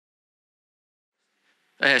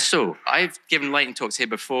So I've given lightning talks here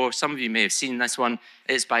before. Some of you may have seen this one.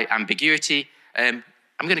 It's about ambiguity. I'm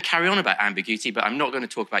going to carry on about ambiguity, but I'm not going to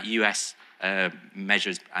talk about US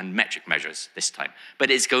measures and metric measures this time.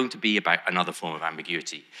 But it's going to be about another form of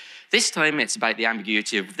ambiguity. This time it's about the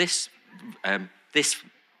ambiguity of this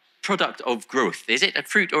product of growth. Is it a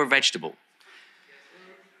fruit or a vegetable?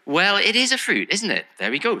 Well, it is a fruit, isn't it?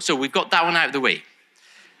 There we go. So we've got that one out of the way.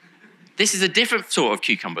 This is a different sort of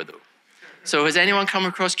cucumber, though. So has anyone come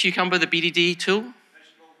across Cucumber, the BDD tool?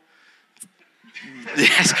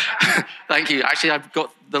 Yes, thank you. Actually,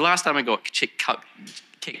 the last time I got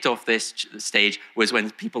kicked off this stage was when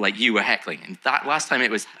people like you were heckling. And that last time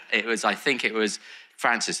I think it was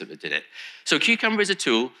Francis that did it. So Cucumber is a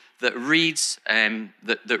tool that reads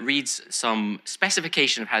some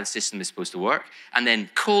specification of how the system is supposed to work, and then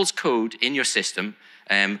calls code in your system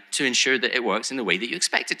to ensure that it works in the way that you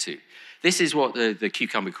expect it to. This is what the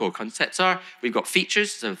Cucumber core concepts are. We've got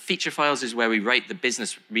features. So feature files is where we write the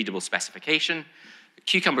business readable specification.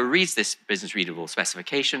 Cucumber reads this business readable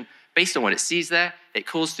specification. Based on what it sees there, it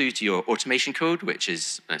calls through to your automation code, which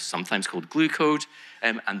is sometimes called glue code.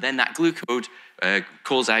 And then that glue code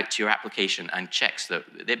calls out to your application and checks that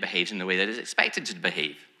it behaves in the way that it's expected to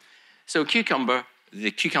behave. So Cucumber,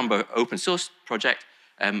 the Cucumber open source project,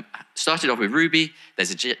 started off with Ruby.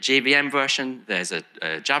 There's a JVM version. There's a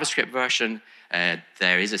JavaScript version.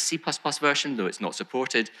 There is a C++ version, though it's not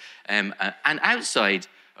supported. And outside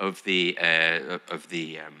of the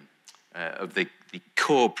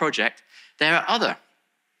core project, there are other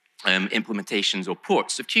implementations or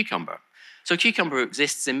ports of Cucumber. So Cucumber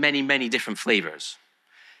exists in many, many different flavors.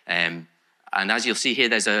 And as you'll see here,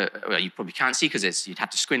 well, you probably can't see because you'd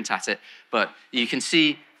have to squint at it, but you can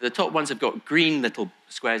see the top ones have got green little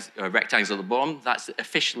squares, rectangles at the bottom. That's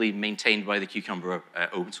officially maintained by the Cucumber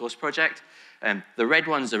open source project. The red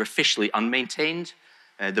ones are officially unmaintained.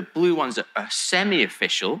 The blue ones are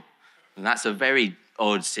semi-official, and that's a very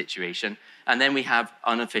odd situation. And then we have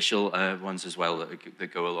unofficial ones as well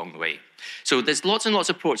that go along the way. So there's lots and lots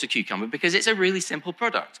of ports of Cucumber because it's a really simple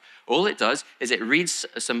product. All it does is it reads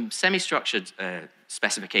some semi-structured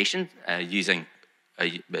specification and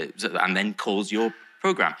then calls your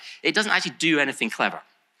program. It doesn't actually do anything clever.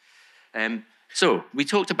 So we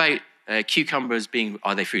talked about cucumbers being,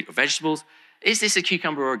 are they fruit or vegetables? Is this a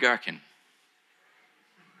cucumber or a gherkin?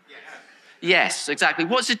 Yes, exactly.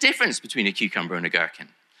 What's the difference between a cucumber and a gherkin?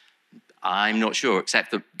 I'm not sure, except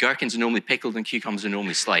that gherkins are normally pickled and cucumbers are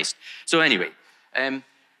normally sliced. So anyway,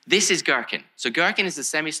 this is gherkin. So gherkin is the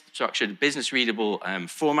semi-structured, business-readable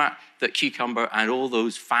format that cucumber and all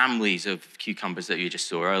those families of cucumbers that you just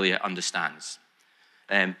saw earlier understands.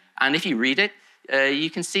 And if you read it, you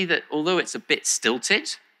can see that although it's a bit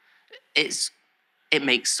stilted, it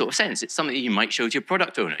makes sort of sense. It's something that you might show to your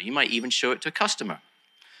product owner. You might even show it to a customer.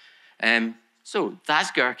 So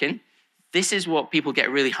that's gherkin. This is what people get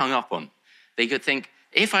really hung up on. They could think,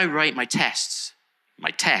 if I write my tests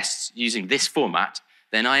using this format,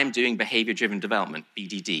 then I am doing behavior-driven development,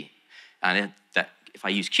 BDD. And if I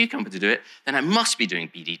use Cucumber to do it, then I must be doing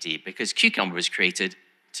BDD because Cucumber was created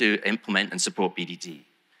to implement and support BDD.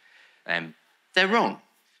 They're wrong.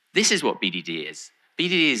 This is what BDD is.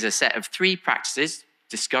 BDD is a set of 3 practices,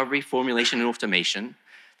 discovery, formulation, and automation,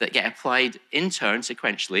 that get applied in turn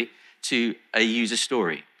sequentially to a user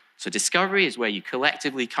story. So discovery is where you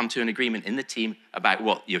collectively come to an agreement in the team about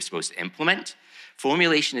what you're supposed to implement.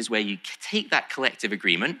 Formulation is where you take that collective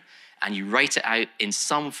agreement and you write it out in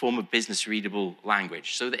some form of business-readable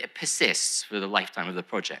language so that it persists for the lifetime of the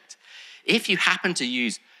project. If you happen to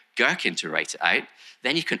use Gherkin to write it out,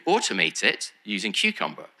 then you can automate it using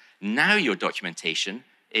Cucumber. Now your documentation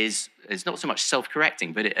is not so much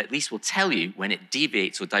self-correcting, but it at least will tell you when it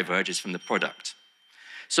deviates or diverges from the product.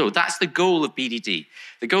 So that's the goal of BDD.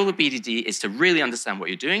 The goal of BDD is to really understand what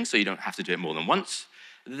you're doing so you don't have to do it more than once,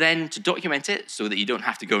 then to document it so that you don't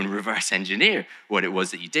have to go and reverse engineer what it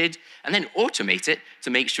was that you did, and then automate it to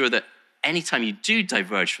make sure that anytime you do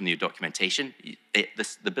diverge from your documentation,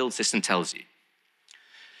 the build system tells you.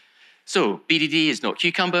 So BDD is not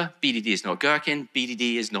Cucumber, BDD is not Gherkin,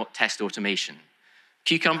 BDD is not test automation.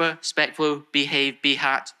 Cucumber, Specflow, Behave,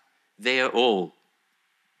 Behat, they are all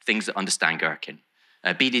things that understand Gherkin.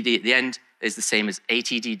 BDD at the end is the same as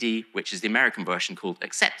ATDD, which is the American version called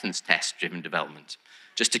Acceptance Test-Driven Development,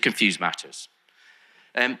 just to confuse matters.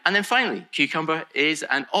 And then finally, Cucumber is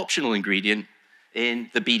an optional ingredient in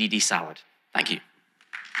the BDD salad. Thank you.